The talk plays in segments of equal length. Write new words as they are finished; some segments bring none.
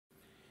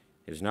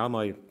It is now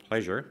my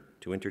pleasure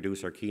to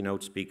introduce our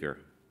keynote speaker,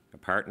 a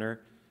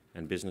partner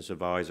and business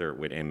advisor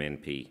with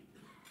MNP,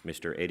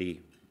 Mr.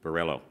 Eddy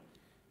Burello.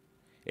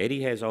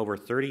 Eddy has over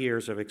 30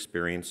 years of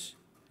experience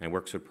and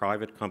works with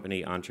private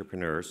company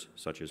entrepreneurs,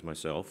 such as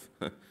myself,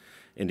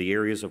 in the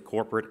areas of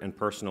corporate and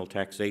personal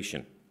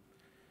taxation.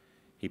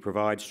 He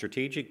provides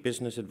strategic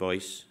business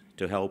advice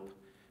to help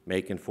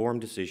make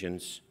informed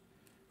decisions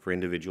for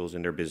individuals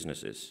in their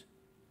businesses.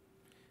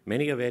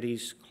 Many of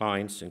Eddy's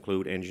clients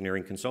include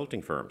engineering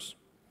consulting firms.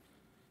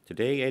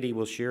 Today, Eddy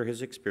will share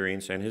his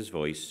experience and his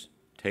voice,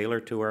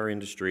 tailored to our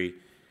industry,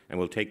 and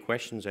will take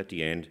questions at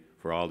the end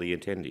for all the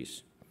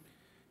attendees.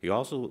 He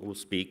also will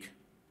speak,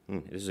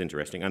 this is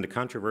interesting, on the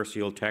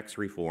controversial tax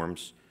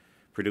reforms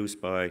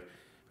proposed by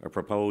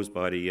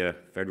the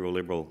federal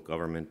Liberal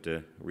government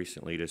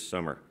recently this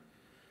summer.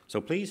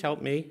 So please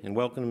help me in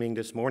welcoming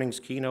this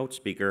morning's keynote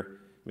speaker,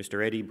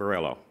 Mr. Eddy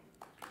Burello.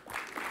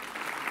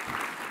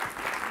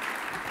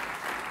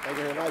 Thank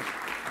you very much.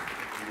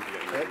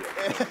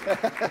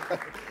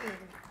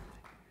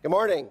 Good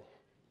morning.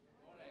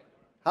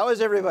 How is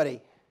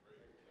everybody?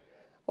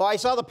 Well, I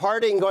saw the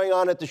partying going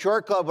on at the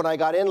Shore Club when I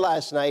got in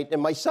last night,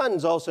 and my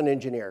son's also an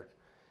engineer,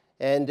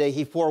 and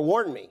he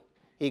forewarned me.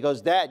 He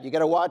goes, "Dad, you got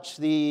to watch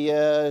the,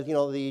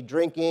 the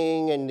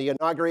drinking and the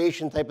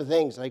inauguration type of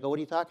things." And I go, "What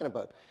are you talking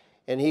about?"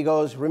 And he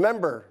goes,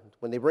 "Remember,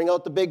 when they bring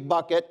out the big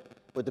bucket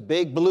with the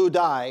big blue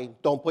dye,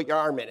 don't put your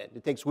arm in it.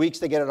 It takes weeks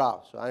to get it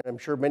off." So I'm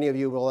sure many of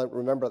you will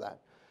remember that.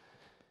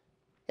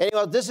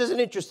 Anyway, this is an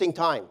interesting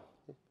time.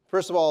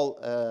 First of all,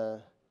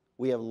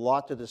 we have a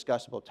lot to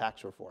discuss about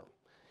tax reform.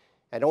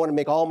 I don't want to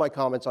make all my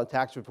comments on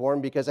tax reform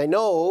because I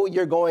know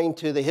you're going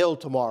to the Hill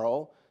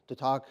tomorrow to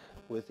talk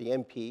with the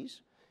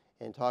MPs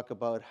and talk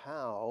about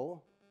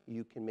how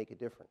you can make a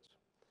difference.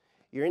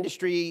 Your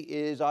industry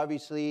is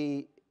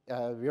obviously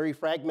very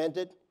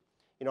fragmented,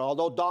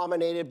 although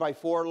dominated by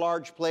 4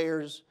 large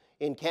players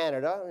in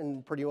Canada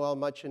and pretty well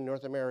much in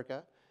North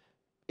America,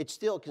 it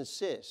still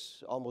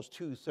consists almost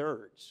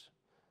 2/3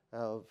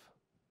 of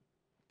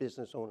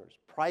business owners.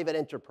 Private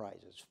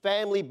enterprises,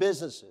 family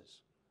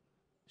businesses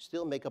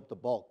still make up the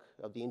bulk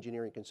of the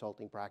engineering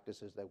consulting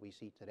practices that we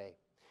see today.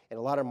 And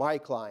a lot of my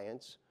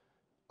clients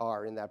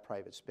are in that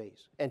private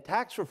space. And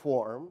tax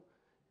reform,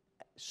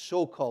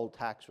 so-called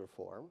tax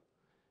reform,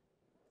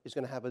 is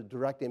going to have a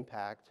direct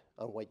impact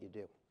on what you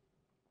do.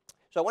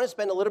 So I want to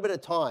spend a little bit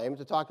of time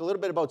to talk a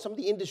little bit about some of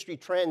the industry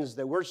trends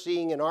that we're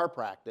seeing in our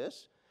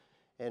practice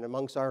and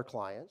amongst our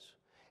clients,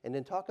 and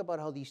then talk about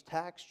how these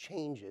tax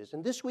changes,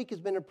 and this week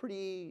has been a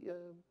pretty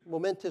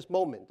momentous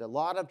moment. A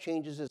lot of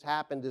changes has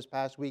happened this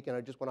past week, and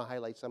I just want to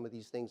highlight some of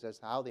these things as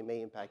to how they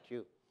may impact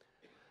you.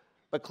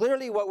 But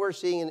clearly what we're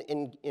seeing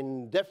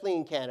definitely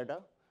in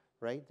Canada,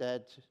 right,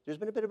 that there's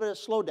been a bit of a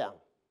slowdown.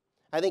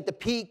 I think the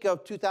peak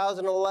of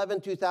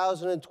 2011,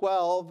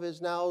 2012 is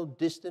now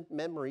distant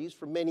memories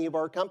for many of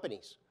our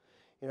companies.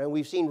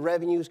 We've seen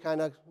revenues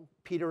kind of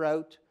peter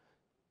out,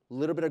 a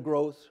little bit of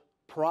growth.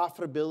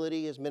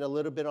 Profitability has been a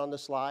little bit on the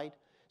slide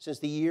since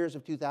the years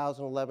of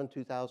 2011,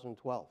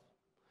 2012.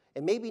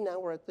 And maybe now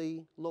we're at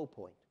the low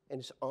point,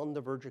 and it's on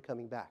the verge of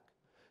coming back.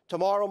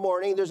 Tomorrow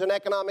morning, there's an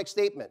economic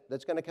statement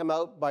that's going to come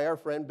out by our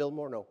friend Bill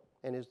Morneau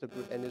and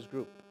his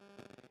group.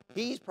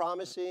 He's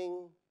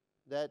promising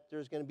that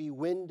there's going to be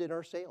wind in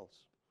our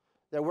sails,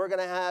 that we're going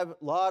to have a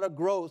lot of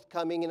growth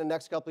coming in the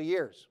next couple of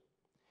years.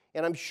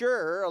 And I'm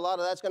sure a lot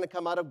of that's going to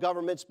come out of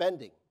government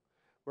spending.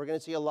 We're going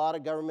to see a lot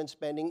of government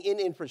spending in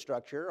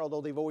infrastructure,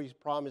 although they've always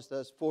promised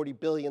us $40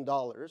 billion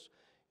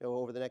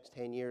over the next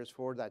 10 years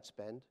for that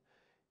spend.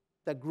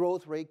 That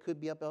growth rate could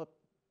be about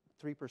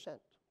 3%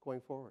 going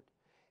forward.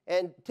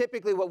 And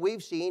typically what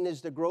we've seen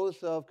is the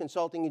growth of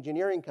consulting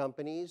engineering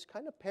companies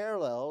kind of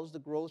parallels the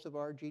growth of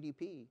our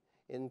GDP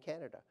in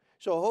Canada.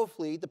 So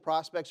hopefully the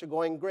prospects are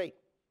going great.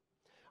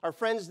 Our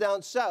friends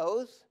down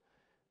south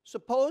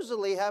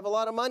supposedly have a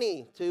lot of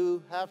money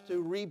to have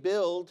to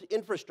rebuild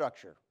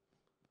infrastructure,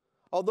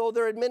 although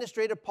their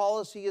administrative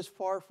policy is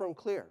far from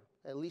clear.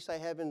 At least I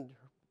haven't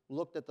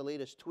looked at the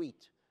latest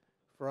tweet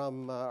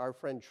from our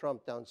friend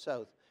Trump down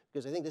south,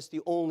 because I think that's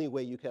the only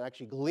way you can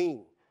actually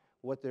glean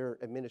what their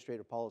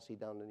administrative policy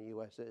down in the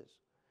U.S. is.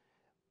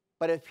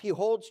 But if he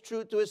holds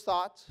true to his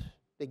thoughts,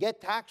 they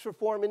get tax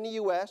reform in the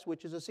U.S.,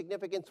 which is a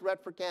significant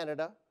threat for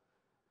Canada,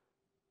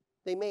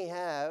 they may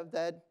have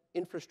that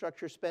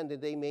infrastructure spending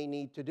they may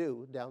need to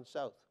do down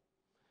south.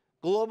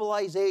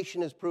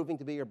 Globalization is proving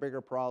to be a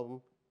bigger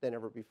problem than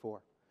ever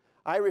before.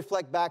 I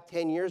reflect back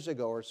 10 years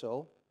ago or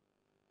so,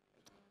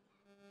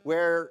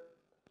 where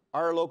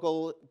our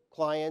local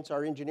clients,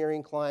 our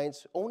engineering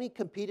clients, only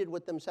competed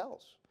with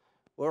themselves,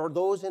 or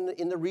those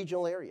in the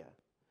regional area.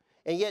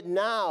 And yet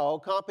now,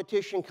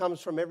 competition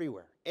comes from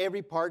everywhere.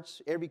 Every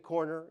parts, every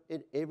corner,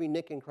 every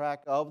nick and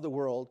crack of the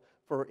world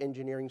for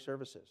engineering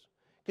services.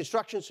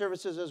 Construction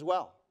services as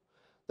well.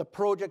 The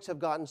projects have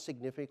gotten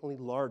significantly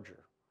larger.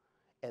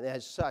 And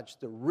as such,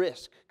 the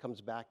risk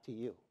comes back to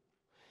you.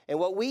 And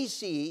what we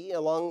see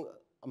along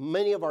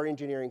many of our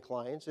engineering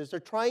clients is they're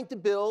trying to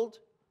build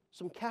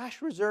some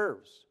cash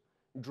reserves,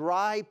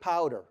 dry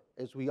powder,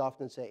 as we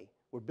often say,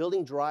 We're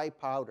building dry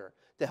powder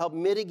to help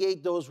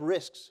mitigate those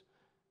risks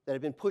that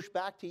have been pushed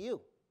back to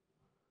you.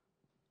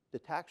 The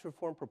tax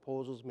reform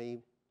proposals may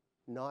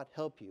not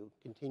help you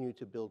continue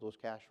to build those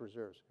cash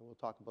reserves, and we'll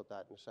talk about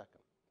that in a second.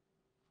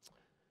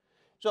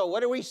 So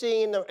what are we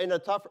seeing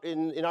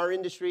in our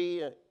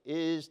industry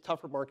is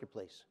tougher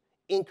marketplace,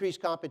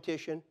 increased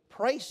competition,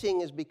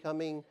 pricing is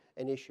becoming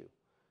an issue.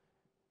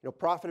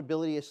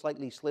 Profitability has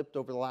slightly slipped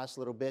over the last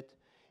little bit,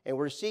 and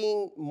we're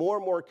seeing more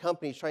and more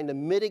companies trying to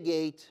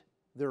mitigate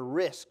their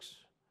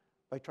risks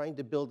by trying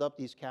to build up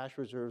these cash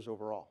reserves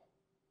overall.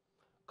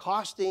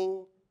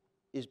 Costing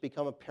has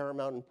become of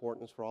paramount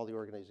importance for all the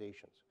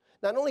organizations.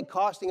 Not only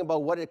costing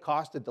about what it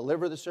costs to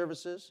deliver the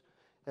services,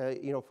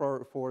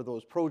 for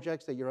those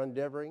projects that you're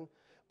endeavoring,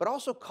 but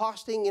also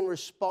costing in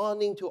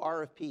responding to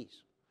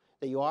RFPs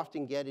that you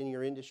often get in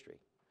your industry.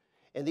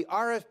 And the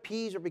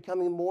RFPs are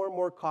becoming more and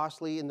more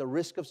costly, and the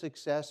risk of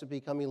success is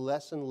becoming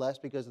less and less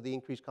because of the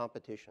increased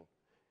competition.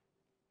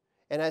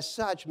 And as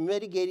such,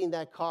 mitigating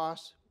that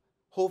cost,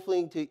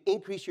 hopefully to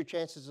increase your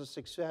chances of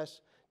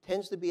success,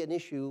 tends to be an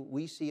issue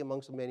we see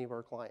amongst many of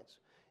our clients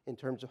in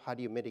terms of how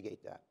do you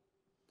mitigate that.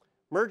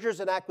 Mergers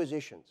and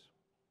acquisitions,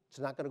 it's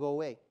not going to go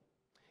away.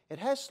 It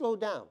has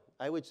slowed down.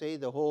 I would say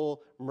the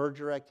whole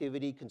merger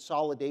activity,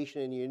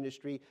 consolidation in the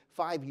industry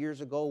 5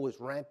 years ago was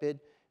rampant.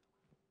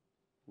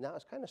 Now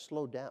it's kind of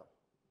slowed down.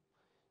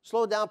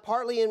 Slowed down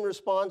partly in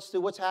response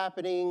to what's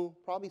happening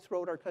probably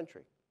throughout our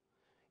country.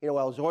 As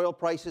oil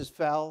prices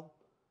fell,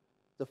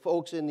 the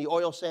folks in the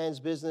oil sands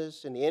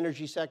business and the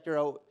energy sector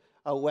out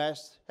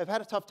west have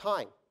had a tough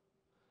time.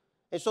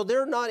 And so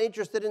they're not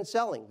interested in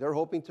selling. They're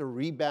hoping to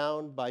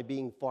rebound by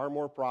being far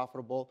more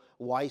profitable.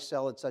 Why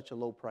sell at such a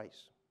low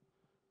price?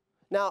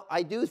 Now,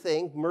 I do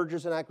think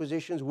mergers and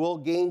acquisitions will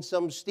gain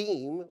some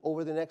steam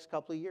over the next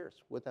couple of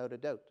years, without a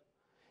doubt.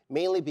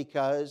 Mainly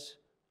because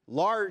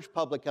large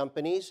public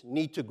companies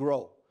need to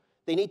grow.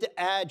 They need to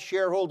add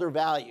shareholder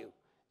value.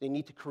 They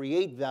need to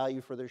create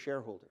value for their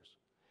shareholders.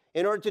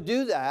 In order to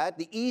do that,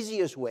 the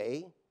easiest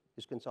way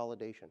is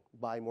consolidation.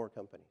 Buy more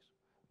companies.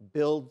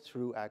 Build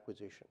through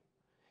acquisition.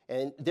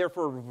 And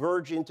therefore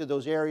verge into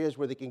those areas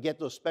where they can get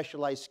those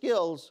specialized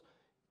skills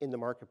in the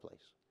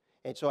marketplace.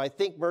 And so I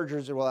think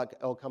mergers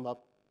will come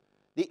up.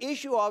 The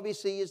issue,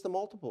 obviously, is the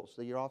multiples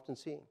that you're often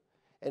seeing.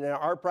 And in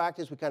our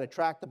practice, we kind of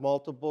track the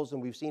multiples,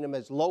 and we've seen them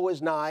as low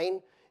as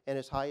 9 and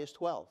as high as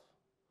 12.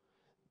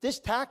 This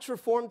tax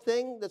reform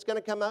thing that's going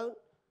to come out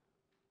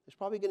is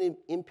probably going to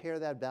impair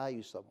that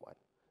value somewhat.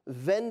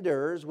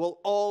 Vendors will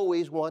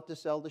always want to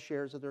sell the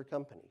shares of their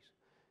companies.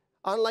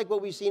 Unlike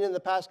what we've seen in the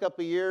past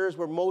couple of years,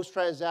 where most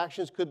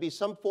transactions could be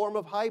some form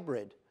of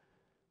hybrid,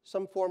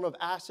 some form of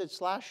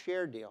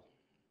asset/share deal.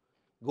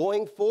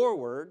 Going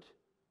forward,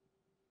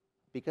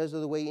 because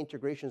of the way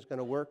integration is going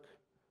to work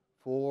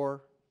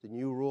for the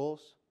new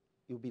rules,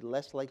 you'll be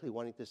less likely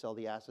wanting to sell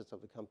the assets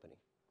of the company.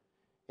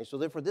 And so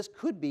therefore, this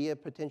could be a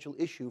potential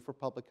issue for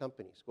public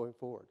companies going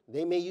forward.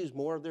 They may use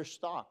more of their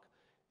stock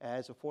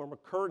as a form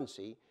of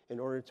currency in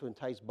order to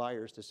entice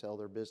buyers to sell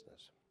their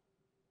business.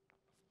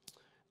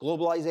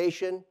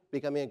 Globalization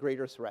becoming a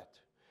greater threat.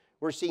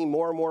 We're seeing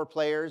more and more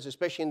players,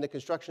 especially in the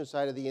construction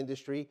side of the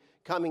industry,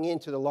 coming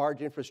into the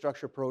large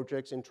infrastructure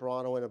projects in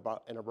Toronto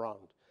and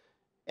around.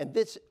 And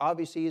this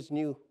obviously is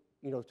new,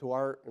 to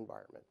our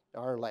environment.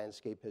 Our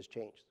landscape has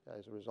changed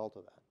as a result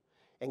of that.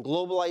 And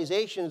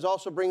globalization is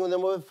also bringing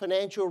them with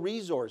financial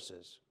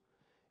resources.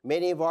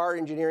 Many of our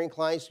engineering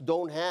clients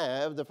don't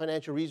have the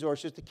financial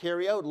resources to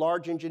carry out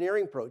large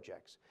engineering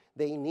projects.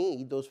 They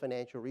need those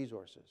financial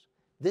resources.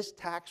 This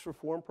tax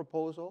reform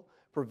proposal,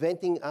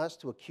 preventing us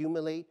to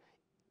accumulate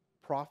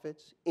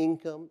profits,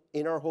 income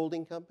in our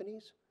holding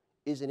companies,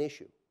 is an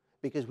issue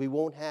because we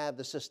won't have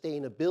the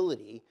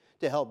sustainability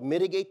to help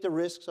mitigate the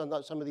risks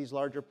on some of these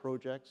larger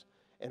projects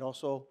and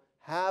also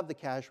have the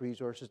cash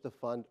resources to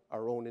fund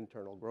our own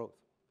internal growth.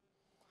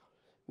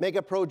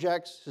 Mega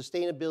projects,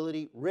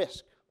 sustainability,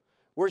 risk.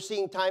 We're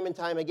seeing time and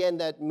time again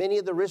that many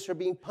of the risks are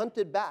being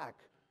punted back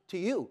to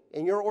you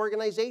and your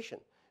organization.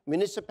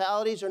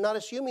 Municipalities are not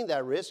assuming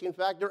that risk. In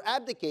fact, they're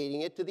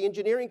abdicating it to the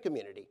engineering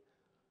community.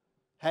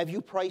 Have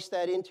you priced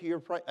that into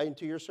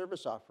your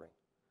service offering?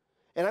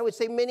 And I would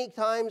say many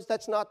times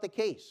that's not the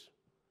case.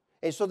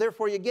 And so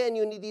therefore, again,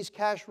 you need these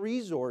cash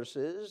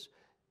resources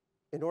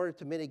in order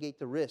to mitigate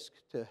the risk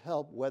to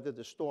help weather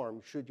the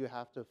storm should you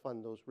have to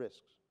fund those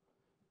risks.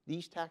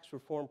 These tax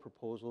reform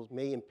proposals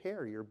may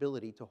impair your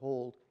ability to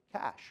hold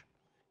cash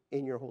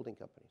in your holding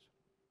companies.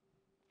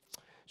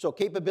 So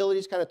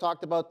capabilities, kind of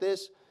talked about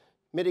this,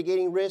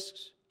 mitigating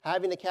risks,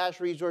 having the cash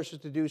resources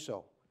to do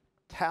so.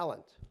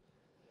 Talent.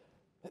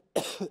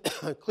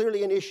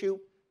 Clearly an issue.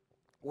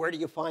 Where do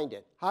you find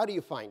it? How do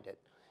you find it?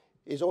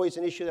 Is always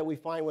an issue that we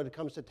find when it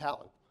comes to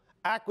talent.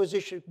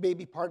 Acquisition may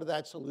be part of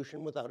that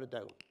solution without a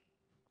doubt.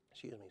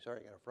 Excuse me, sorry,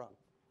 I got a frog.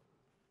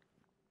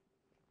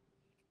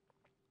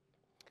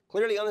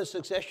 Clearly on the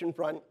succession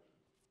front,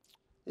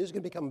 this is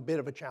going to become a bit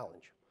of a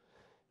challenge.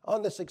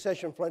 On the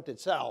succession front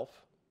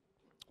itself,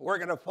 we're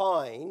going to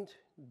find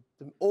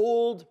the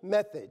old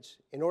methods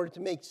in order to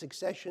make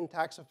succession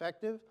tax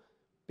effective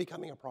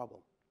becoming a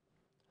problem.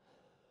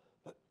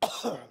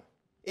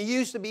 There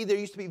used to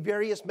be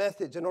various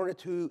methods in order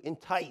to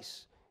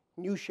entice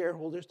new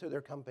shareholders to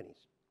their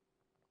companies,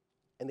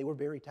 and they were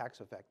very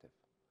tax effective.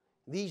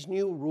 These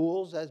new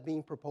rules as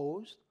being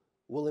proposed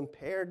will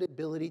impair the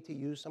ability to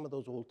use some of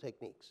those old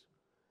techniques.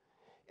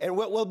 And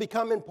what will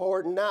become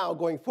important now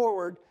going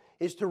forward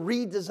is to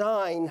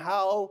redesign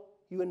how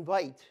you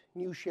invite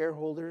new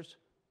shareholders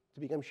to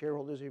become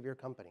shareholders of your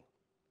company.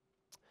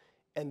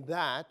 And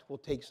that will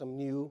take some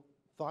new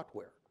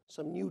thoughtware,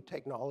 some new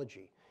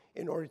technology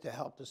in order to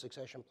help the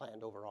succession plan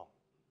overall.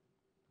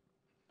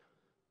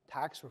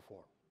 Tax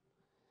reform.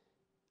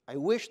 I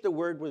wish the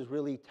word was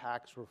really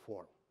tax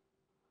reform.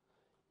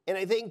 And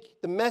I think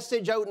the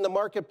message out in the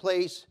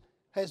marketplace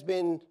has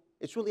been,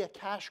 it's really a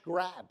cash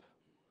grab.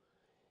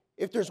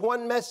 If there's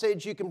one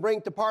message you can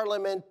bring to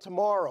Parliament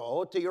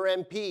tomorrow, to your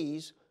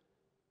MPs,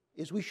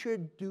 is we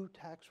should do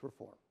tax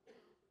reform.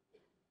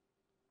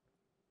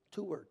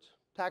 2 words,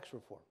 tax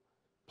reform.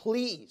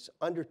 Please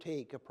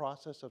undertake a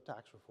process of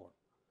tax reform,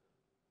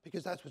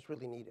 because that's what's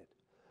really needed.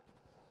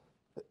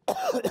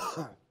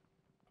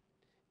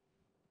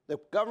 The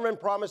government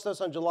promised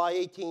us on July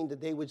 18 that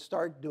they would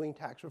start doing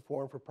tax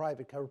reform for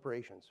private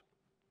corporations.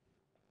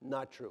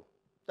 Not true.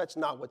 That's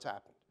not what's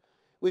happened.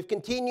 We've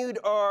continued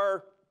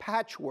our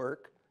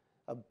patchwork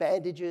of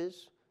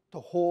bandages to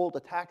hold a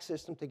tax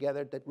system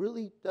together that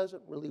really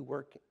doesn't really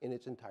work in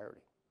its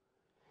entirety.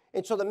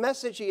 And so the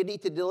message you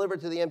need to deliver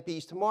to the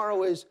MPs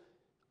tomorrow is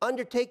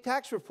undertake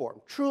tax reform.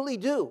 Truly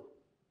do.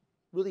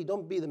 Really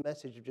don't be the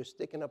message of just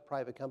sticking up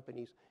private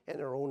companies and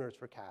their owners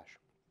for cash.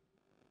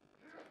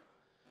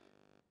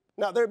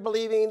 Now, they're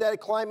believing that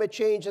climate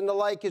change and the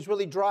like is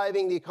really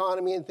driving the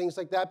economy and things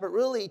like that, but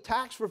really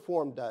tax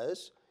reform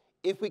does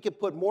if we could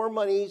put more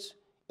monies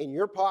in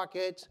your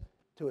pocket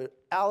to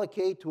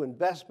allocate to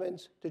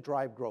investments to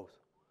drive growth.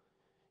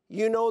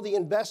 You know the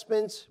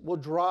investments will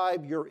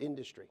drive your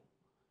industry.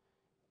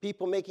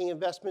 People making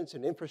investments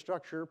in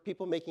infrastructure,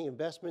 people making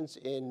investments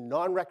in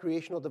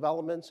non-recreational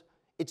developments,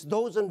 it's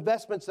those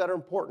investments that are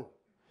important.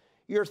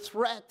 Your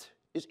threat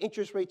is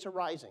interest rates are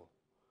rising.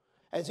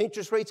 As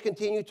interest rates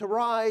continue to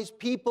rise,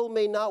 people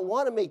may not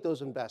want to make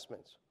those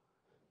investments.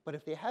 But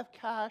if they have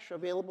cash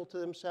available to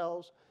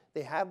themselves,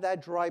 they have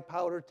that dry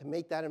powder to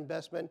make that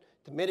investment,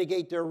 to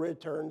mitigate their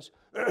returns,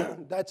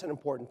 that's an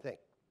important thing.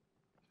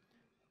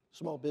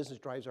 Small business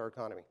drives our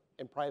economy,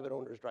 and private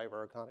owners drive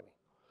our economy.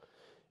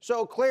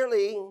 So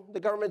clearly, the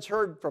government's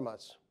heard from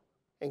us.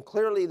 And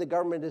clearly, the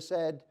government has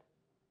said,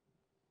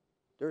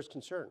 there's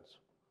concerns.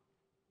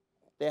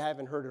 They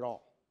haven't heard it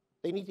all.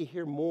 They need to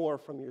hear more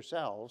from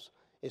yourselves,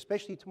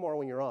 especially tomorrow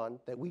when you're on,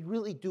 that we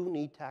really do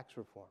need tax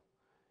reform.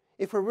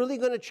 If we're really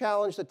going to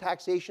challenge the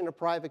taxation of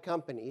private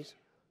companies,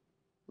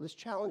 let's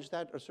challenge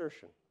that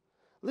assertion.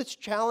 Let's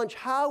challenge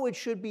how it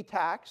should be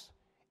taxed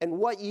and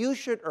what you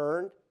should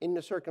earn in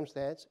the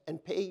circumstance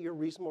and pay your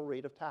reasonable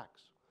rate of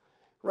tax.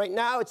 Right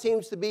now, it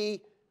seems to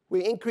be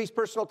we increase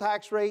personal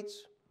tax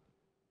rates,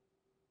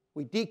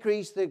 we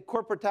decrease the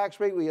corporate tax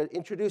rate, we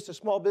introduce a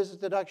small business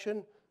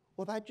deduction.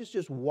 Well, that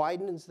just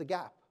widens the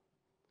gap.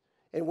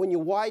 And when you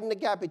widen the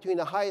gap between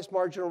the highest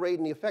marginal rate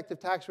and the effective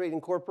tax rate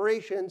in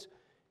corporations,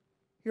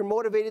 you're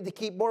motivated to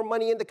keep more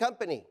money in the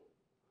company.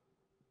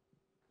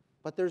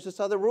 But there's this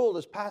other rule,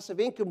 this passive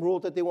income rule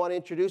that they want to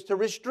introduce to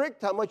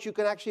restrict how much you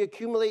can actually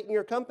accumulate in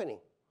your company.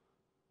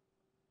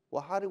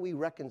 Well, how do we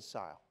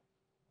reconcile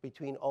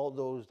between all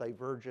those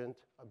divergent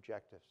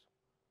objectives?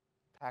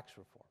 Tax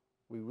reform.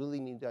 We really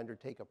need to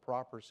undertake a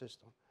proper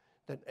system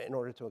in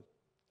order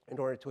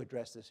to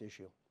address this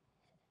issue.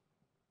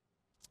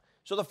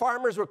 So the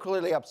farmers were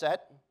clearly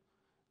upset.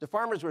 The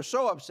farmers were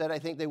so upset, I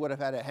think they would have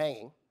had a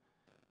hanging,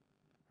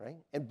 right?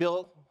 And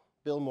Bill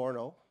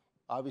Morneau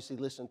obviously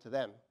listened to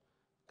them.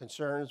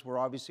 Concerns were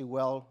obviously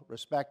well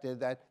respected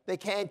that they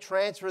can't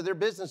transfer their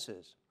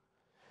businesses.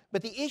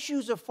 But the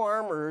issues of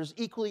farmers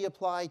equally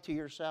apply to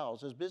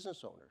yourselves as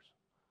business owners.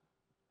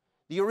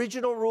 The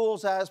original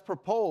rules as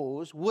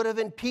proposed would have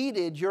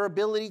impeded your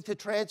ability to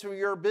transfer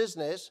your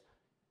business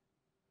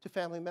to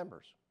family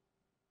members.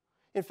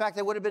 In fact,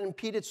 it would have been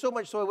impeded so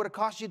much so it would have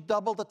cost you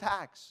double the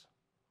tax.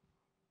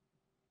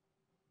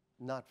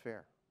 Not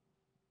fair.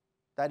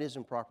 That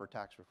isn't proper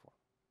tax reform.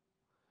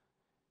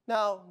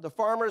 Now, the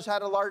farmers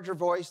had a larger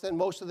voice than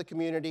most of the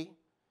community,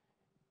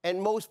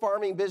 and most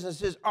farming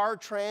businesses are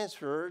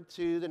transferred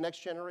to the next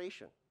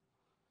generation.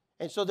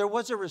 And so there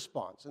was a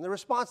response. And the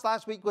response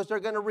last week was they're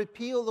going to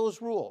repeal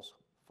those rules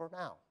for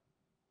now.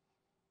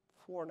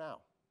 For now.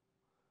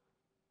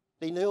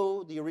 They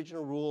knew the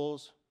original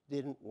rules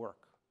didn't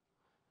work.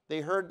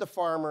 They heard the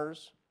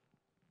farmers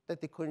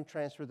that they couldn't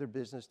transfer their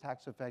business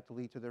tax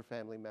effectively to their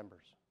family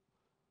members.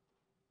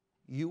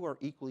 You are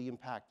equally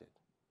impacted.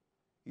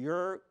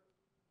 Your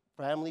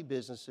family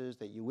businesses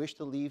that you wish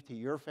to leave to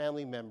your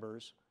family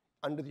members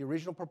under the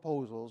original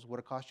proposals would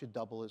have cost you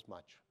double as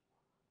much.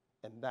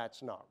 And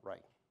that's not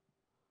right.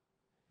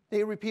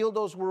 They repealed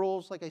those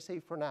rules, like I say,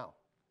 for now.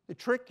 The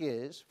trick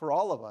is, for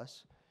all of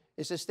us,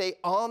 is to stay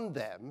on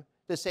them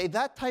to say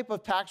that type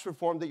of tax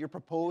reform that you're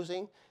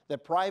proposing,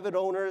 that private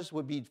owners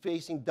would be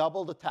facing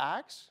double the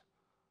tax,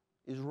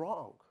 is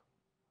wrong.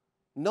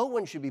 No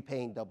one should be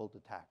paying double the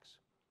tax.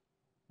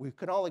 We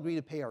can all agree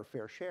to pay our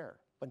fair share,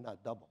 but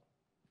not double.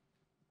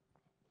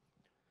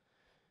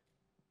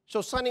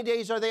 So sunny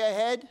days, are they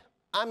ahead?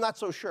 I'm not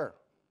so sure.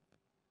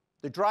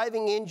 The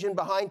driving engine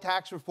behind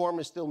tax reform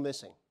is still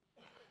missing.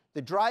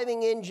 The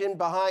driving engine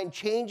behind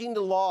changing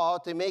the law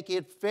to make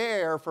it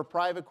fair for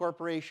private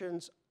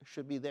corporations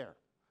should be there,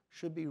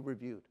 should be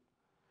reviewed.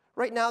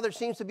 Right now, there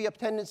seems to be a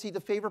tendency to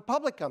favor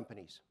public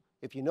companies.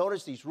 If you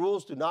notice, these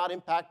rules do not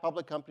impact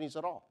public companies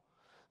at all.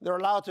 They're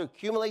allowed to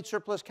accumulate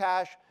surplus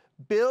cash,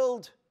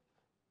 build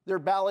their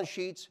balance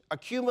sheets,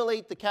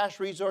 accumulate the cash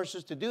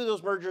resources to do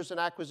those mergers and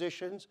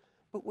acquisitions,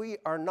 but we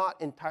are not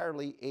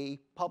entirely a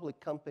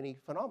public company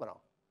phenomenon.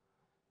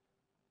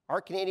 Our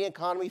Canadian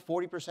economy,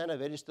 40%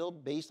 of it is still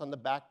based on the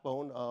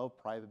backbone of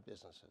private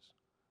businesses.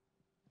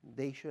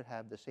 They should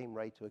have the same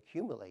right to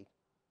accumulate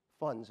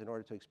funds in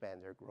order to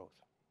expand their growth.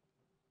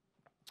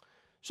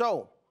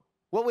 So,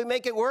 will we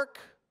make it work?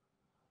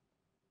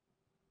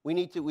 We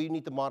need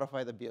to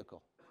modify the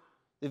vehicle.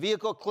 The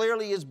vehicle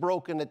clearly is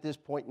broken at this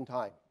point in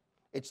time.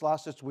 It's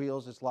lost its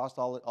wheels, it's lost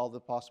all the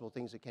possible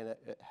things it can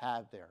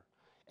have there,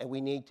 and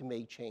we need to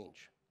make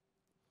change.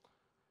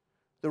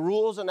 The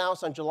rules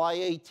announced on July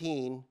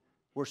 18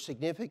 were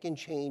significant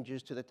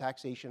changes to the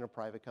taxation of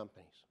private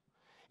companies.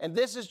 And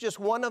this is just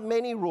one of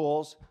many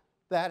rules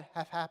that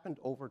have happened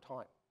over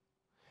time.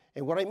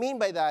 And what I mean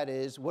by that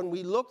is, when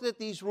we looked at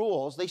these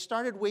rules, they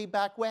started way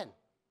back when.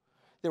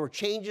 There were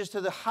changes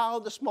to how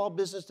the small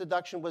business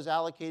deduction was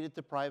allocated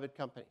to private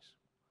companies.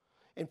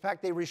 In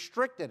fact, they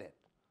restricted it.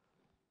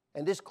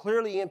 And this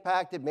clearly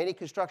impacted many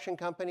construction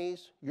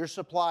companies, your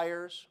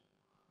suppliers,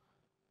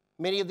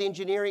 many of the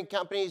engineering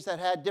companies that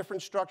had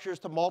different structures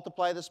to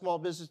multiply the small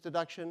business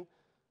deduction.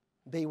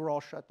 They were all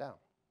shut down.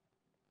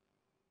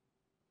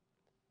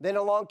 Then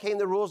along came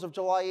the rules of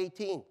July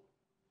 18,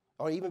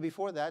 or even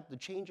before that, the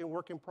change in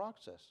work in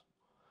progress.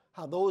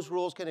 How those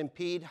rules can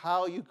impede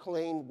how you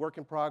claim work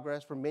in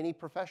progress for many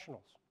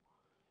professionals.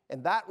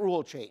 And that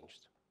rule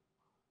changed.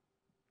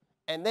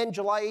 And then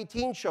July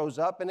 18 shows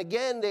up, and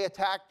again they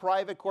attack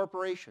private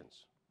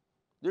corporations.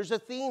 There's a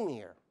theme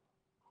here.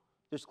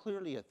 There's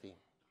clearly a theme.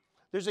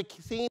 There's a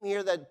theme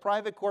here that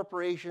private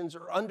corporations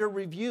are under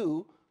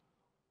review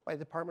by the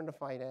Department of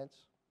Finance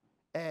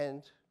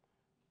and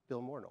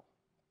Bill Morneau.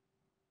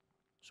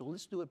 So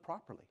let's do it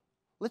properly.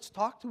 Let's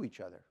talk to each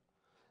other.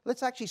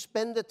 Let's actually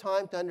spend the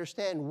time to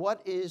understand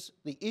what is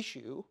the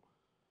issue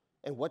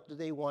and what do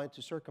they want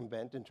to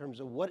circumvent in terms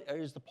of what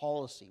is the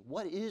policy.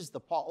 What is the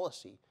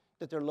policy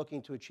that they're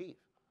looking to achieve?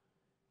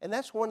 And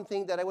that's one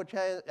thing that I would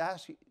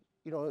ask you,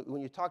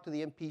 when you talk to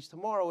the MPs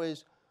tomorrow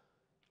is,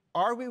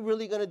 are we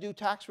really going to do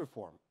tax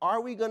reform?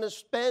 Are we going to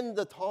spend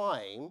the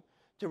time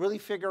to really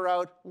figure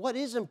out what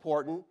is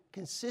important,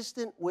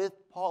 consistent with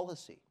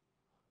policy?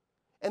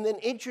 And then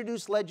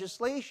introduce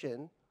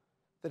legislation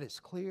that is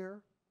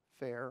clear,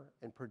 fair,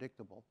 and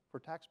predictable for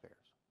taxpayers.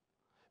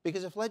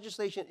 Because if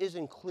legislation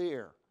isn't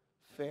clear,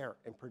 fair,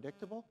 and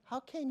predictable, how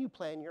can you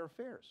plan your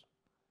affairs?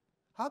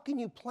 How can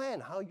you plan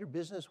how your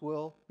business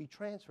will be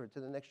transferred to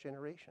the next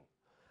generation?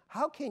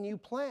 How can you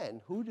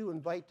plan who to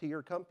invite to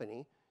your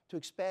company to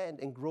expand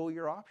and grow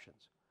your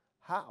options?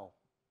 How?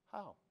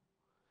 How?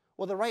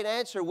 Well, the right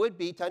answer would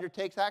be to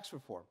undertake tax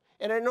reform.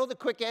 And I know the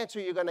quick answer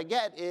you're going to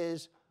get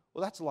is,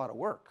 well, that's a lot of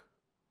work.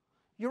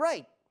 You're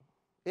right.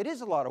 It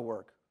is a lot of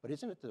work. But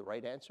isn't it the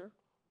right answer?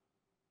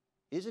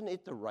 Isn't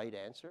it the right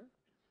answer?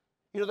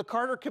 The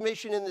Carter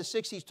Commission in the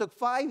 60s took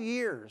 5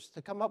 years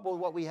to come up with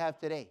what we have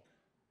today.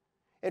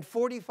 And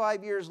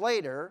 45 years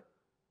later,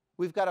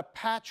 we've got a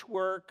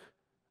patchwork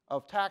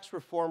of tax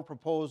reform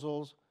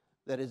proposals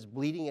that is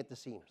bleeding at the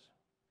seams.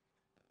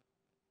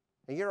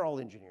 And you're all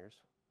engineers.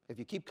 If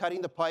you keep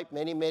cutting the pipe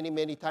many, many,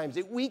 many times,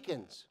 it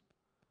weakens.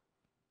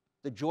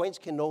 The joints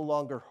can no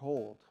longer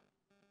hold.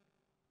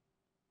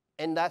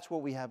 And that's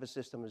what we have a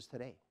system as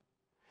today.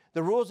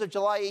 The rules of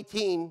July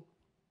 18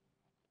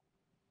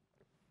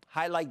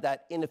 highlight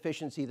that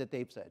inefficiency that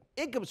they've said.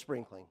 Income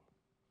sprinkling.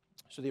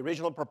 So the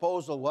original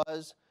proposal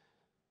was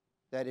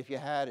that if you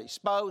had a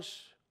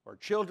spouse or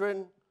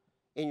children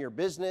in your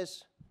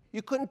business,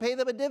 you couldn't pay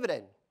them a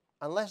dividend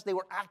unless they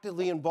were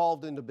actively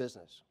involved in the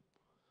business.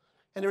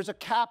 And there was a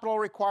capital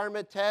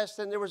requirement test,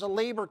 and there was a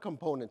labor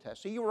component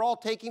test. So you were all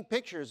taking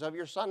pictures of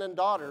your son and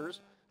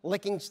daughters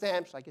licking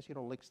stamps. I guess you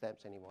don't lick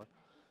stamps anymore,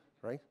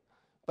 right?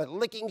 But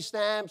licking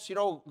stamps,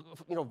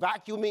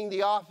 vacuuming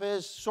the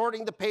office,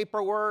 sorting the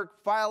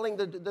paperwork, filing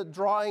the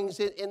drawings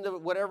in the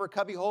whatever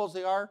cubby holes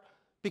they are,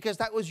 because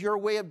that was your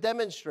way of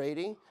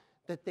demonstrating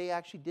that they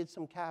actually did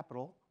some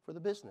capital for the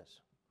business.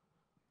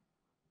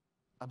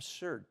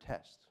 Absurd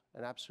test,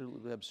 an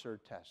absolutely absurd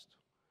test.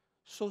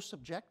 So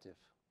subjective.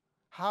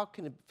 How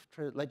can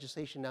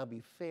legislation now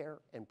be fair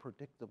and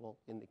predictable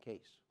in the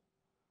case?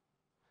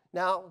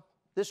 Now,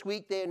 this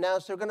week they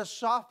announced they're going to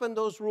soften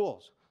those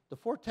rules. The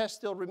 4 tests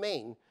still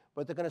remain,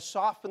 but they're going to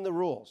soften the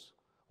rules.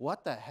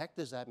 What the heck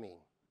does that mean?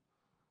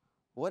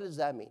 What does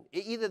that mean?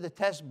 Either the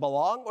tests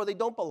belong or they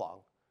don't belong.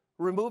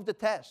 Remove the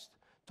test.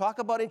 Talk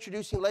about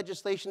introducing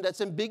legislation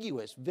that's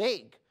ambiguous,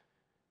 vague.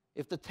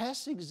 If the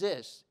tests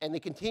exist and they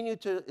continue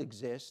to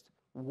exist,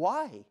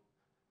 why?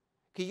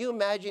 Can you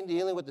imagine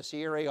dealing with the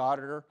CRA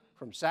auditor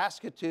from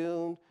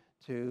Saskatoon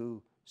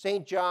to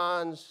St.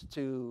 John's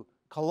to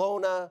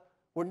Kelowna?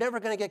 We're never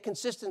going to get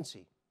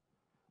consistency.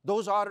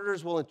 Those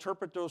auditors will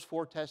interpret those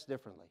 4 tests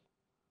differently.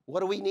 What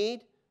do we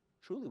need?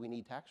 Truly, we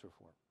need tax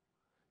reform.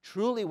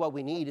 Truly, what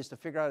we need is to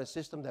figure out a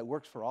system that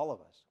works for all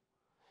of us.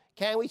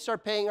 Can we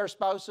start paying our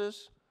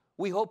spouses?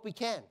 We hope we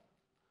can.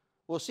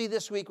 We'll see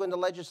this week when the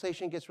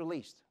legislation gets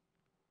released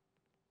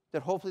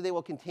that hopefully they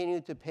will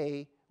continue to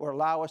pay or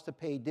allow us to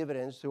pay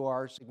dividends to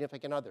our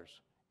significant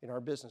others in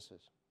our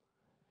businesses.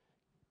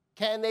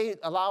 Can they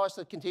allow us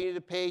to continue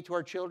to pay to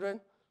our children?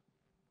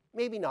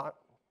 Maybe not.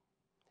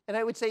 And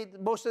I would say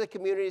most of the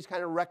communities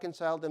kind of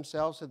reconciled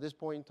themselves at this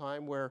point in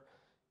time where,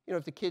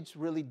 if the kids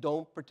really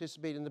don't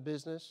participate in the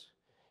business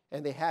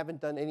and they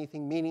haven't done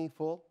anything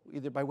meaningful,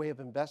 either by way of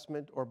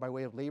investment or by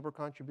way of labor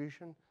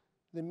contribution,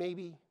 then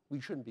maybe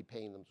we shouldn't be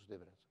paying them those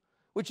dividends,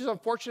 which is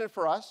unfortunate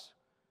for us.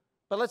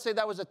 But let's say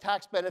that was a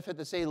tax benefit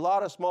that, say, a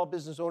lot of small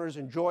business owners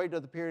enjoyed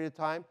at the period of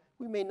time,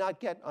 we may not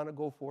get on a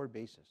go-forward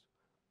basis.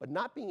 But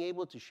not being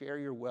able to share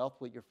your wealth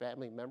with your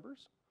family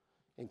members,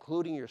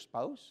 including your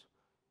spouse,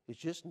 is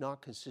just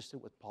not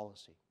consistent with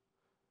policy.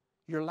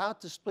 You're allowed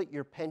to split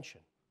your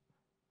pension,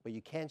 but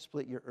you can't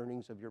split your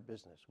earnings of your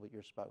business with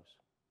your spouse.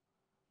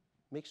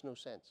 Makes no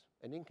sense.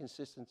 An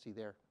inconsistency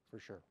there for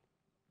sure.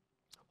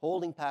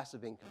 Holding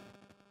passive income.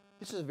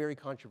 This is a very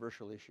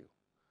controversial issue.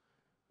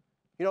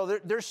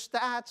 There's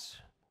stats,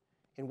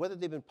 and whether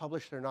they've been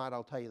published or not,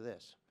 I'll tell you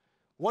this.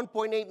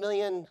 1.8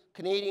 million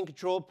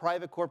Canadian-controlled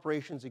private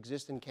corporations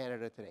exist in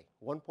Canada today.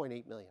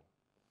 1.8 million.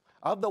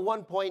 Of the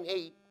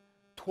 1.8,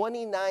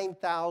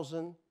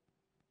 29,000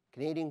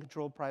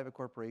 Canadian-controlled private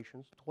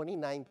corporations,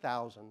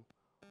 29,000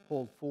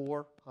 hold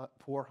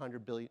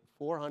 $400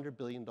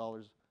 billion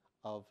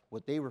of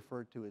what they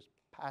refer to as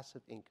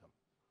passive income.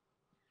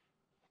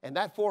 And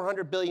that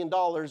 $400 billion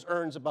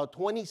earns about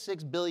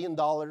 $26 billion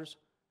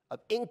of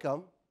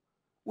income,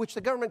 which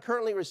the government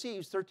currently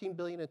receives $13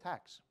 billion in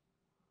tax.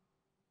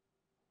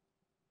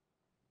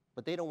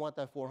 But they don't want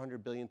that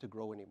 $400 billion to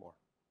grow anymore.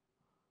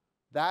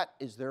 That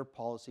is their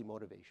policy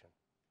motivation.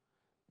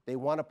 They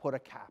want to put a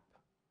cap.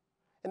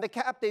 And the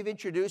cap they've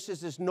introduced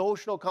is this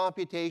notional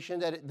computation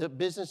that the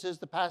businesses,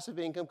 the passive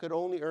income, could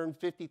only earn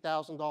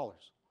 $50,000.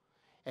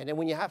 And then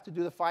when you have to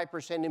do the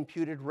 5%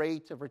 imputed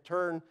rate of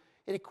return,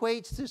 it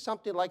equates to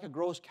something like a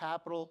gross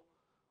capital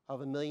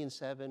of $1.7 million,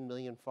 $1.5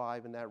 million,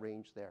 in that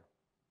range there.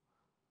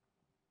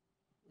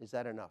 Is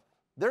that enough?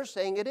 They're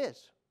saying it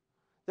is.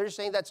 They're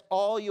saying that's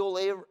all you'll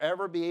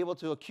ever be able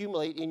to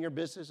accumulate in your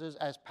businesses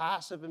as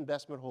passive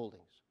investment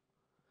holdings,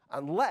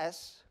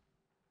 unless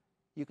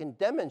you can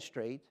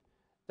demonstrate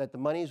that the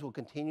monies will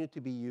continue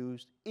to be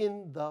used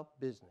in the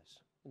business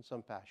in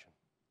some fashion.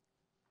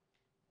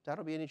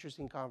 That'll be an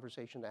interesting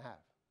conversation to have.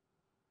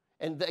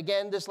 And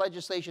again, this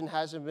legislation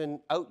hasn't been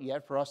out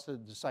yet for us to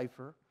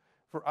decipher,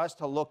 for us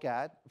to look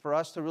at, for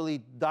us to really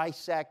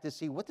dissect to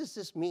see, what does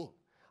this mean?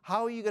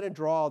 How are you going to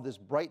draw this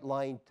bright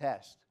line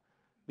test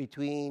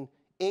between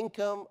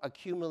income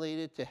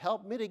accumulated to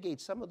help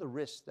mitigate some of the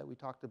risks that we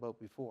talked about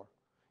before?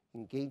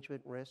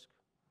 Engagement risk,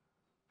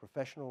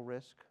 professional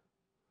risk,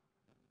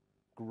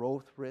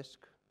 growth risk.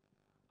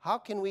 How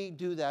can we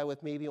do that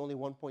with maybe only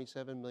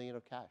 $1.7 million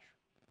of cash?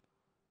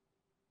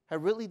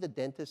 Have really the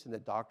dentists and the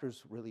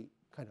doctors really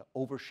kind of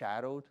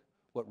overshadowed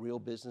what real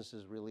business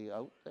is really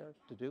out there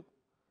to do?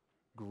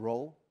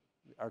 Grow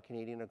our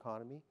Canadian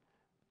economy,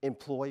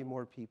 employ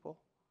more people.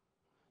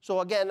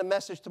 So again, the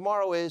message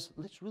tomorrow is,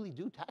 let's really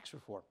do tax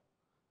reform.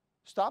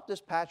 Stop this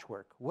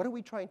patchwork. What are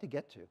we trying to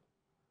get to?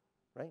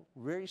 Right?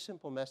 Very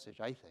simple message,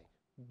 I think,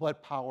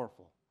 but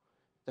powerful.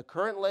 The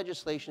current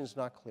legislation is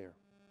not clear.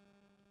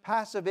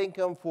 Passive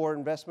income for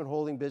investment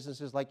holding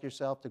businesses like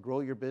yourself to grow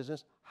your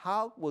business,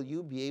 how will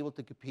you be able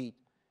to compete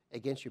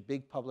against your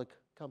big public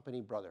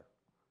company brother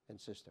and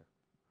sister?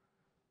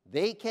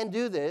 They can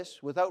do this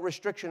without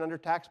restriction under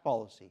tax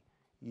policy.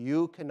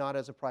 You cannot,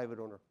 as a private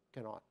owner,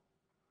 cannot.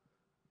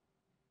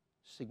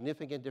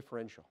 Significant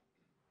differential.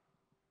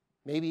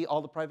 Maybe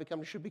all the private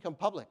companies should become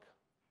public.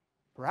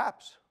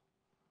 Perhaps.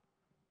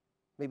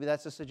 Maybe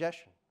that's a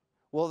suggestion.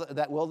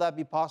 Will that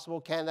be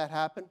possible? Can that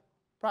happen?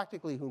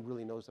 Practically, who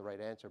really knows the right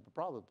answer, but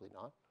probably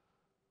not.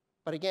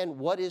 But again,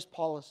 what is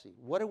policy?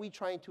 What are we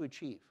trying to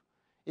achieve?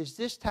 Is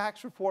this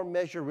tax reform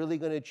measure really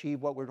going to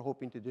achieve what we're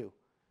hoping to do?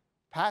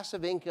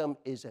 Passive income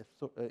is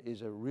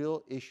a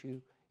real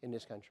issue in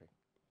this country.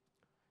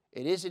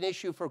 It is an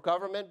issue for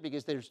government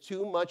because there's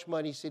too much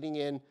money sitting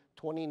in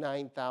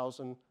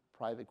 29,000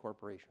 private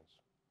corporations.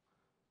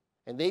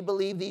 And they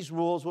believe these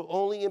rules will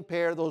only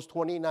impair those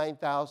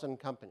 29,000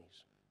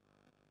 companies.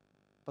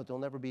 But there'll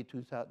never be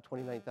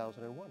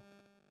 29,001.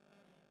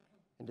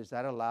 And does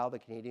that allow the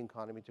Canadian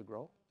economy to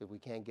grow if we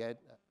can't get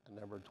a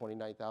number of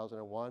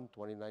 29,001,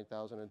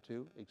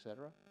 29,002, et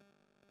cetera?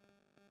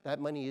 That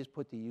money is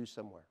put to use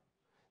somewhere.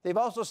 They've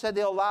also said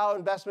they'll allow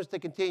investments to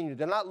continue.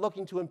 They're not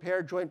looking to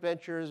impair joint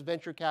ventures,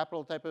 venture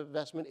capital type of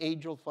investment,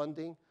 angel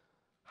funding.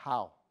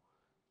 How?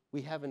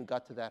 We haven't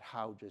got to that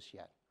how just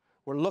yet.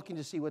 We're looking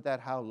to see what that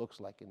how looks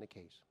like in the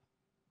case.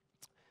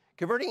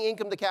 Converting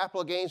income to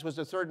capital gains was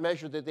the third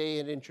measure that they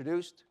had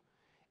introduced,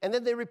 and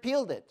then they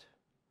repealed it.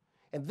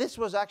 And this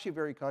was actually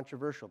very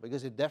controversial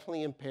because it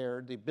definitely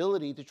impaired the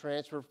ability to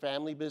transfer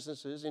family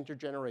businesses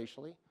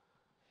intergenerationally.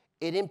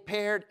 It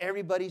impaired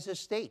everybody's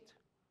estate.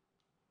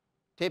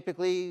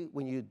 Typically,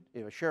 when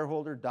if a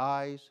shareholder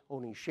dies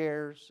owning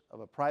shares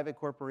of a private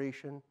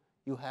corporation,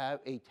 you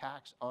have a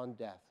tax on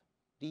death.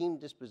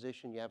 Deemed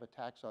disposition, you have a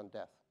tax on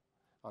death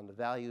on the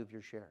value of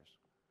your shares.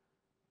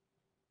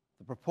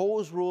 The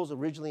proposed rules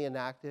originally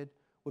enacted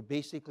would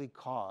basically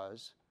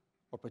cause,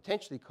 or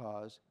potentially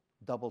cause,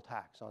 double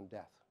tax on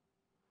death.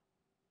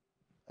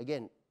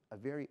 Again, a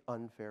very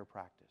unfair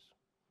practice.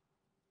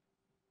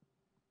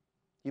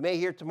 You may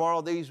hear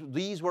tomorrow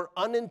these were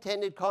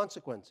unintended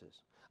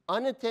consequences.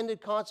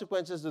 Unintended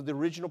consequences of the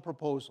original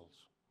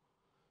proposals.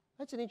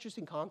 That's an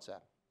interesting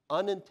concept.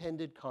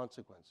 Unintended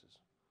consequences.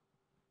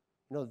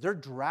 You know, they're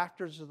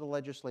drafters of the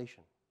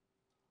legislation,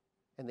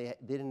 and they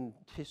didn't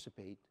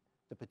anticipate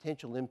the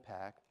potential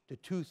impact to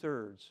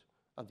 2/3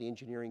 of the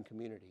engineering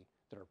community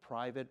that are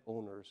private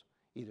owners,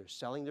 either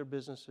selling their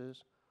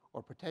businesses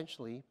or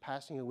potentially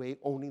passing away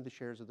owning the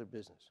shares of their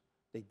business.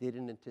 They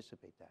didn't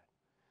anticipate that.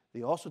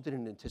 They also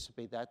didn't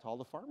anticipate that to all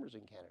the farmers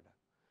in Canada.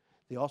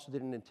 They also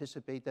didn't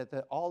anticipate that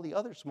to all the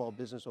other small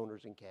business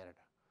owners in Canada,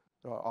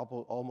 that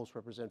almost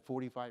represent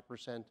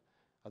 45%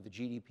 of the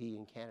GDP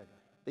in Canada.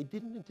 They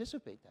didn't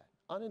anticipate that.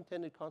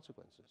 Unintended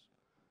consequences.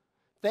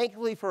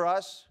 Thankfully for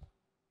us,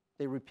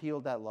 they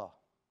repealed that law.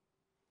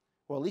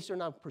 Well, at least they're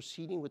not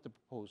proceeding with the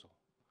proposal.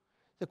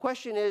 The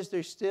question is,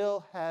 they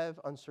still have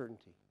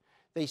uncertainty.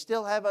 They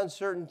still have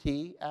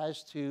uncertainty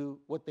as to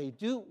what they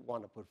do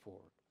want to put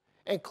forward.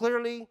 And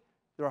clearly,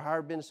 there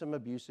have been some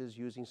abuses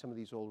using some of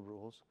these old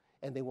rules,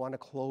 and they want to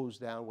close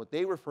down what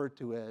they refer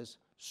to as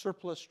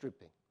surplus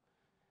stripping,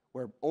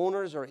 where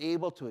owners are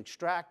able to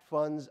extract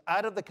funds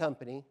out of the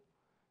company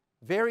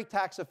very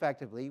tax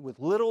effectively with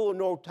little or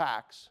no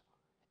tax,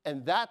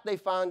 and that they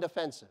found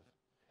offensive.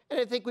 And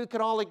I think we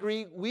can all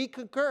agree, we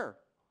concur.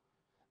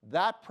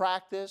 That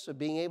practice of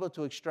being able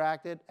to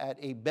extract it at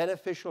a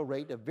beneficial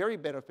rate, a very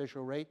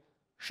beneficial rate,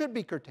 should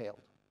be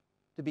curtailed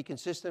to be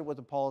consistent with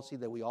the policy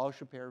that we all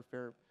should pay a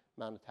fair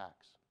amount of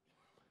tax.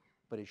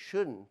 But it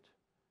shouldn't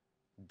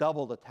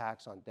double the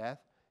tax on death,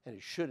 and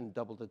it shouldn't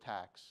double the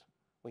tax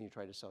when you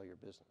try to sell your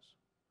business.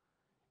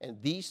 And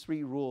these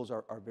three rules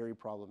are very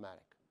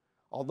problematic.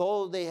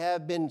 Although they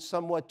have been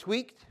somewhat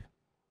tweaked,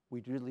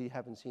 we really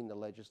haven't seen the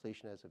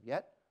legislation as of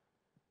yet.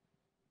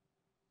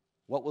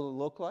 What will it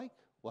look like?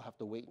 We'll have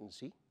to wait and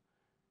see.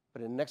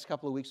 But in the next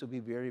couple of weeks, it'll be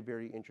very,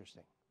 very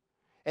interesting.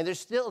 And there's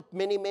still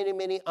many, many,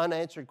 many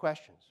unanswered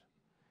questions.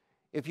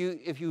 If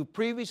you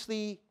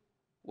previously,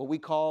 what we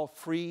call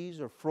freeze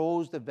or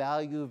froze the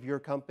value of your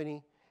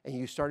company, and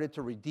you started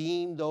to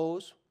redeem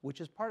those,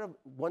 which is part of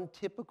one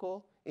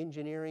typical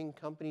engineering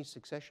company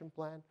succession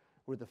plan,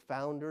 where the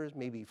founders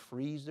maybe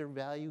freeze their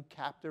value,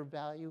 cap their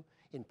value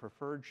in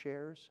preferred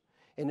shares,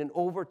 and then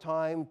over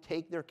time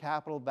take their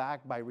capital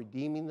back by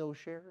redeeming those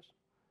shares.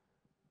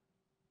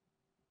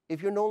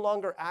 If you're no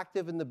longer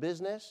active in the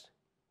business,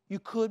 you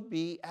could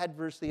be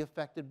adversely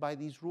affected by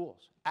these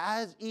rules,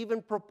 as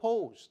even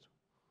proposed.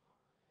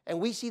 And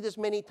we see this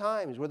many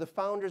times, where the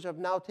founders have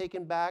now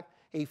taken back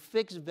a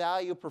fixed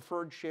value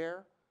preferred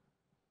share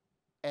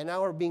and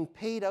now are being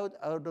paid out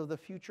of the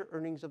future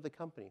earnings of the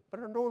company, but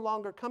are no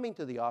longer coming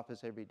to the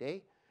office every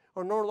day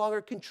or no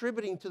longer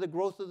contributing to the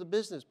growth of the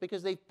business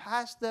because they've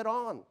passed that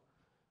on.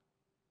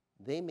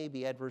 They may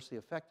be adversely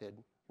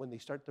affected when they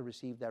start to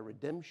receive that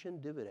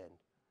redemption dividend,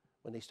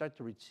 when they start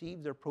to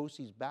receive their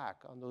proceeds back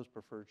on those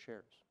preferred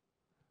shares.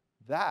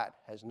 That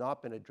has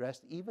not been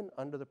addressed even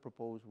under the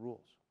proposed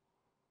rules.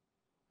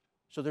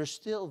 So there's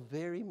still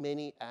very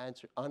many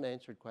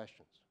unanswered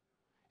questions.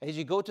 As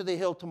you go to the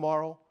Hill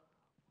tomorrow,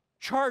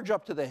 charge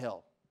up to the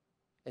Hill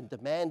and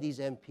demand these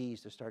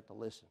MPs to start to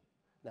listen,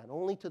 not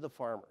only to the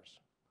farmers,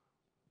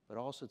 but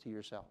also to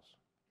yourselves.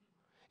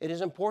 It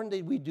is important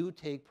that we do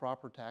take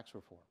proper tax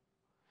reform,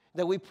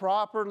 that we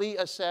properly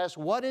assess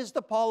what is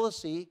the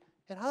policy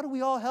and how do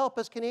we all help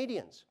as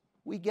Canadians.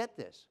 We get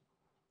this.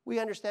 We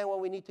understand what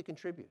we need to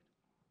contribute.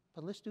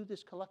 But let's do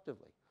this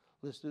collectively.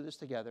 Let's do this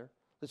together.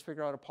 Let's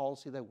figure out a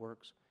policy that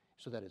works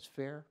so that it's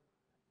fair,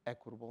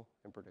 equitable,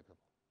 and predictable.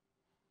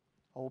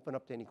 I'll open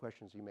up to any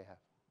questions you may have.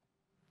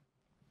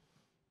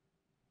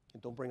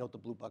 And don't bring out the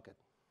blue bucket.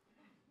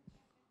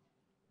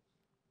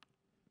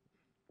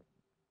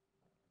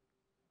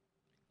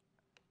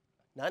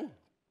 None?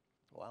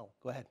 Wow,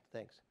 go ahead,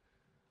 thanks.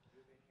 Do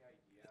you have any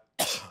idea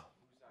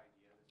whose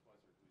idea this was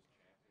or who's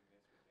championing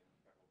this within the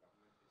federal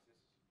government? Is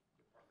this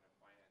Department of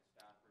Finance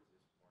staff or is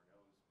this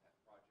Morneau's pet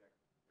project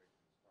right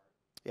from the start?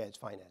 Yeah, it's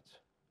finance.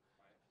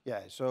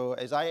 Yeah, so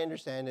as I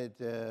understand it,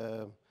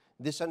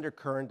 this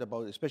undercurrent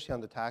about, especially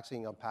on the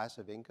taxing on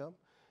passive income,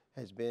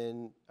 has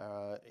been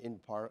in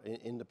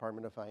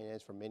Department of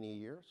Finance for many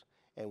years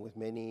and with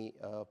many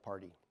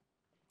party.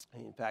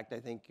 In fact, I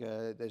think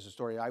there's a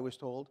story I was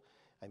told.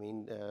 I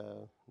mean,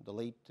 the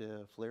late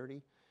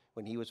Flaherty,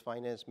 when he was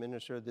finance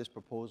minister, this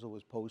proposal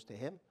was posed to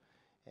him,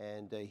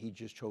 and he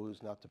just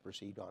chose not to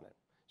proceed on it.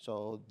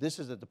 So this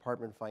is a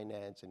Department of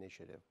Finance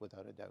initiative,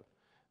 without a doubt,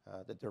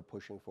 that they're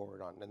pushing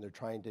forward on, and they're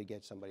trying to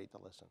get somebody to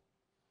listen.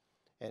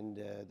 And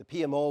the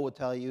PMO will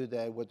tell you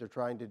that what they're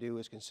trying to do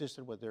is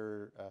consistent with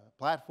their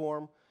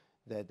platform,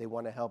 that they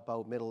want to help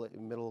out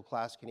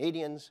middle-class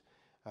Canadians.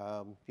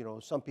 You know,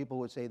 some people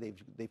would say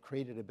they've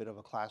created a bit of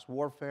a class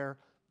warfare.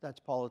 That's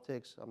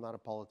politics. I'm not a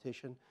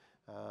politician.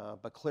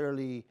 But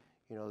clearly,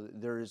 you know,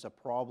 there is a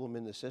problem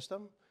in the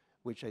system,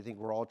 which I think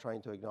we're all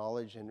trying to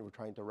acknowledge and we're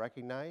trying to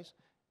recognize.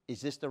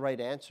 Is this the right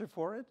answer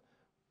for it?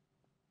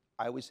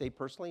 I would say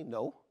personally,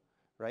 no,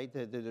 right?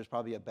 There's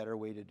probably a better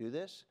way to do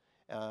this.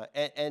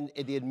 And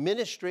the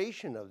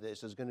administration of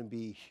this is going to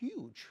be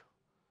huge,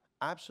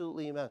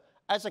 absolutely immense.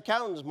 As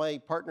accountants,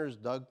 my partners,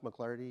 Doug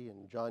McClarty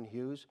and John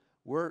Hughes,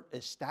 we're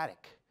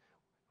ecstatic,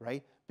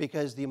 right?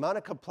 Because the amount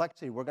of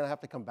complexity we're going to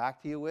have to come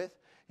back to you with,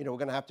 you know, we're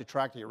going to have to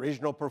track the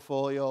original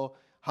portfolio,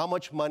 how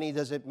much money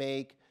does it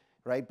make,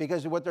 right?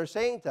 Because what they're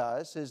saying to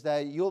us is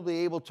that you'll be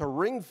able to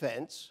ring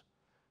fence,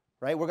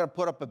 right? We're going to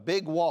put up a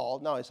big wall.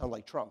 Now I sound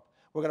like Trump.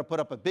 We're going to put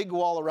up a big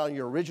wall around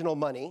your original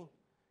money,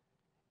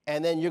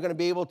 and then you're going to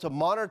be able to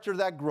monitor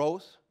that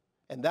growth,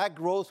 and that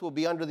growth will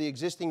be under the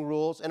existing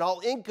rules, and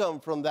all income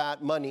from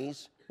that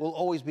monies will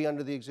always be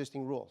under the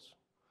existing rules,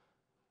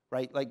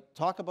 right? Like,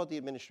 talk about the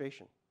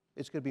administration.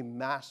 It's going to be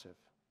massive,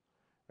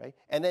 right?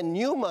 And then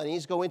new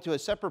monies go into a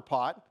separate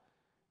pot,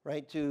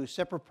 right, to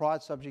separate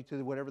pots subject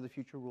to whatever the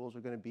future rules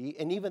are going to be,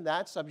 and even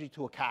that's subject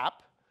to a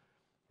cap,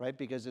 right,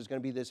 because there's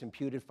going to be this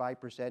imputed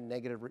 5%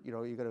 negative, you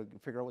know, you're going to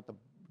figure out what the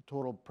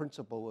total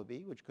principal will be,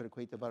 which could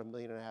equate to about $1.5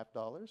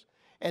 million.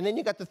 And then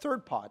you got the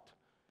third pot,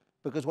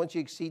 because once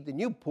you exceed the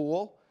new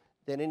pool,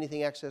 then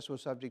anything excess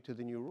was subject to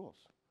the new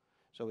rules.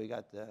 So we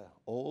got the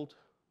old,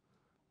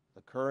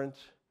 the current,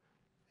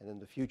 and then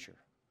the future.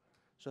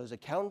 So as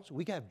accountants,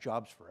 we can have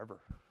jobs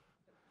forever,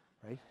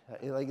 right?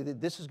 Like,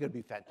 this is going to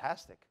be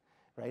fantastic,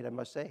 right? I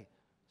must say,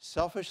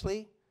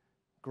 selfishly,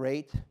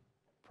 great.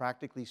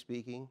 Practically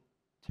speaking,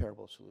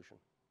 terrible solution.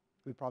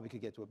 We probably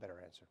could get to a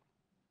better answer.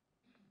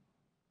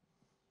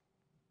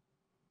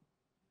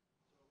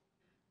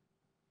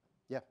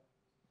 Yeah.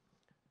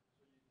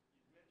 So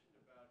you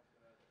mentioned about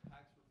the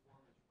tax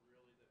reform is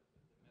really the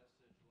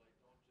message, like,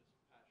 don't just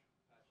patch it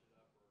up or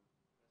mess it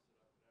up,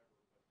 whatever,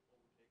 but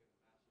overtaking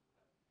a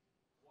massive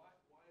tax. Why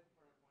is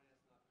Department of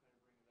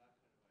Finance not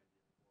kind of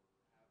bringing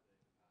that kind of idea forward, or have they in the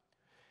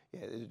past?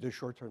 Yeah, they're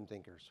short-term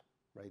thinkers,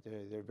 right?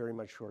 They're very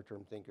much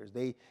short-term thinkers.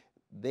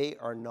 They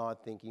are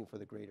not thinking for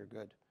the greater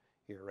good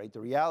here, right? The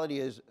reality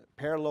is,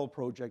 parallel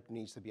project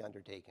needs to be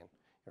undertaken,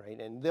 right?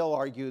 And they'll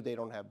argue they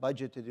don't have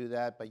budget to do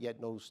that, but yet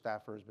no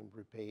staffer has been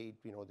prepaid.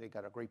 You know, they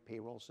got a great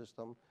payroll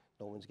system.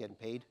 No one's getting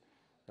paid,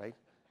 right?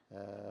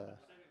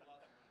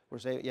 We're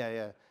saving,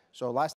 yeah. So last